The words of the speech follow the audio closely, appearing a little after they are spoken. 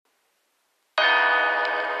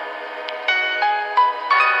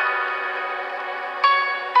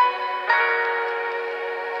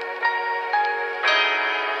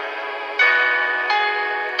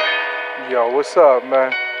Yo, what's up,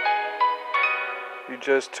 man? You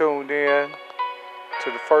just tuned in to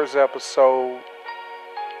the first episode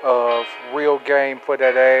of Real Game for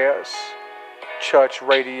That Ass, Church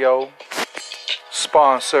Radio,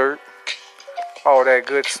 sponsored, all that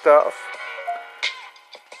good stuff.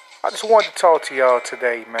 I just wanted to talk to y'all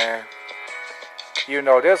today, man. You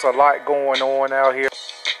know, there's a lot going on out here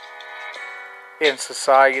in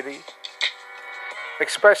society,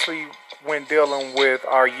 especially when dealing with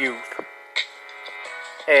our youth.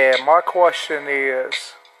 And my question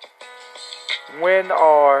is, when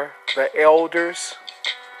are the elders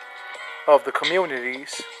of the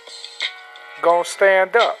communities gonna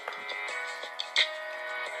stand up?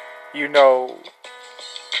 You know,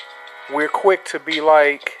 we're quick to be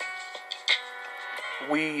like,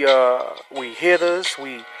 we hitters,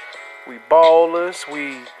 we ballers,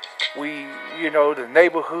 we the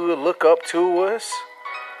neighborhood look up to us.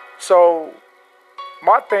 So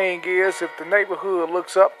my thing is, if the neighborhood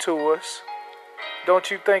looks up to us, don't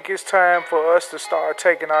you think it's time for us to start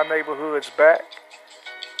taking our neighborhoods back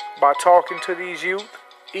by talking to these youth?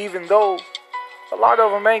 Even though a lot of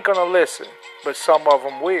them ain't gonna listen, but some of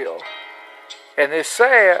them will. And it's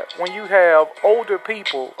sad when you have older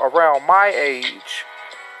people around my age,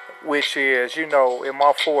 which is, in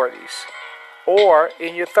my 40s, or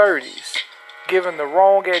in your 30s, giving the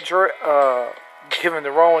wrong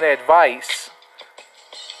advice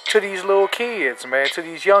to these little kids, man, to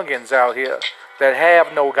these youngins out here that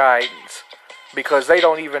have no guidance because they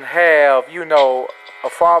don't even have, a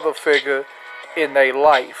father figure in their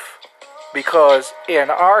life. Because in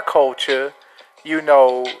our culture,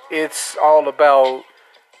 it's all about,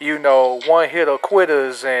 one-hitter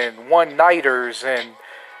quitters and one-nighters and,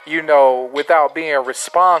 without being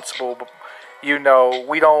responsible.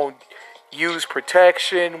 We don't use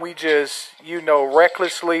protection. We just,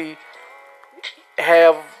 recklessly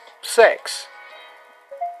have sex.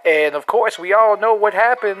 And of course, we all know what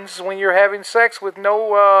happens when you're having sex with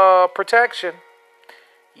no protection.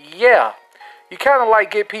 Yeah, you kind of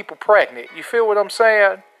like get people pregnant. You feel what I'm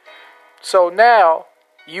saying? So now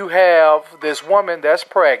you have this woman that's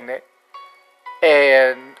pregnant,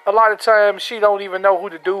 and a lot of times she don't even know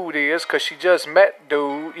who the dude is because she just met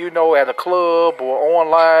dude, at a club or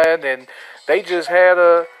online, and they just had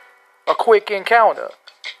a quick encounter.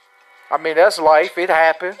 I mean, that's life. It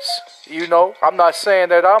happens. I'm not saying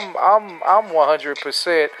that I'm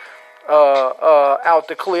 100% out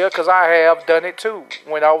the clear, because I have done it too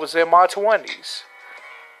when I was in my 20s.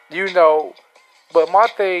 But my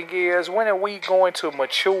thing is, when are we going to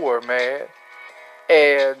mature, man,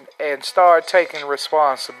 and start taking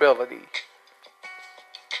responsibility?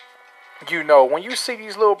 When you see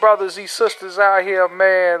these little brothers, these sisters out here,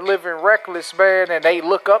 man, living reckless, man, and they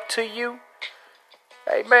look up to you,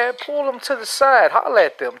 hey, man, pull them to the side. Holler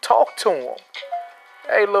at them. Talk to them.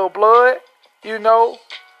 Hey, little blood, man,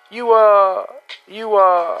 you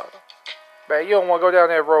don't want to go down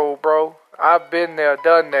that road, bro. I've been there,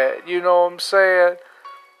 done that. You know what I'm saying?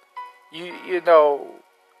 You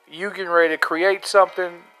getting ready to create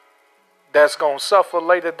something that's going to suffer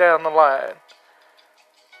later down the line.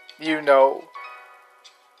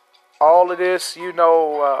 All of this,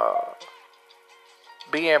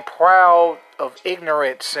 being proud of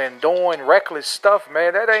ignorance and doing reckless stuff,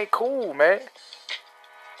 man, that ain't cool, man.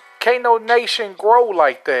 Can't no nation grow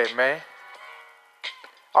like that, man.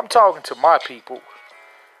 I'm talking to my people.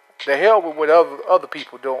 The hell with what other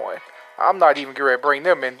people doing. I'm not even getting ready to bring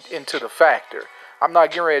them into the factor. I'm not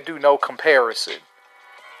getting ready to do no comparison.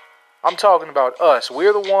 I'm talking about us.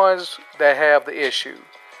 We're the ones that have the issue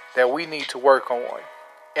that we need to work on.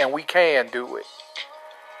 And we can do it.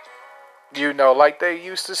 Like they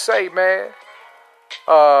used to say, man,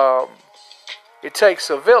 it takes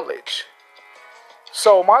a village.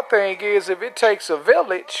 So my thing is, if it takes a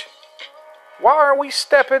village, why aren't we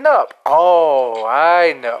stepping up? Oh,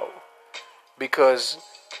 I know. Because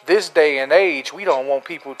this day and age, we don't want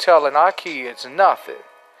people telling our kids nothing.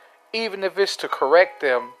 Even if it's to correct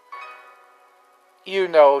them,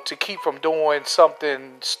 to keep from doing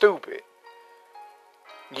something stupid.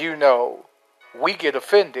 We get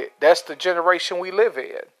offended. That's the generation we live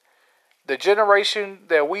in. The generation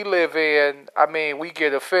that we live in, we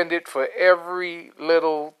get offended for every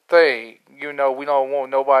little thing. We don't want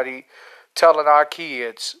nobody telling our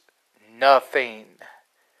kids nothing.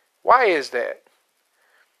 Why is that?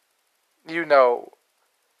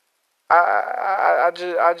 I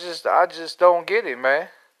just don't get it, man.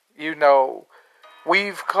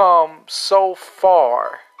 We've come so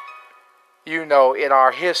far, in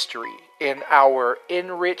our history, in our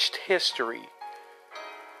enriched history,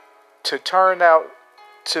 to turn out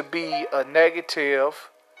to be a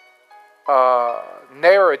negative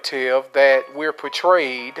narrative that we're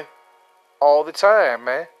portrayed all the time,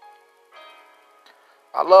 man.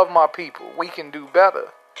 I love my people. We can do better.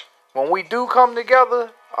 When we do come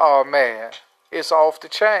together, oh man, it's off the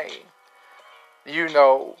chain. You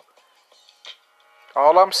know,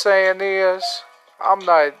 all I'm saying is, I'm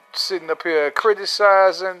not sitting up here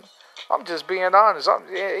criticizing. I'm just being honest.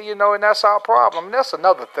 And that's our problem. And that's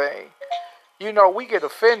another thing. We get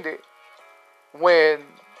offended when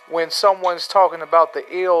someone's talking about the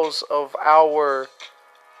ills of our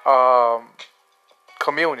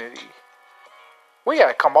community. We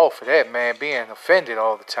gotta come off of that, man, being offended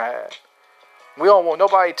all the time. We don't want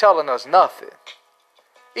nobody telling us nothing.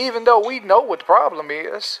 Even though we know what the problem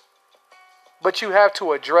is. But you have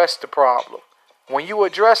to address the problem. When you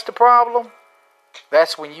address the problem,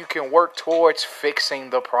 that's when you can work towards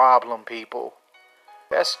fixing the problem, people.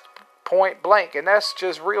 That's point blank, and that's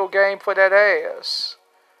just real game for that ass.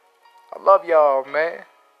 I love y'all, man.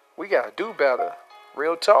 We gotta do better.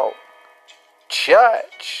 Real talk.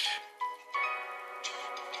 Church.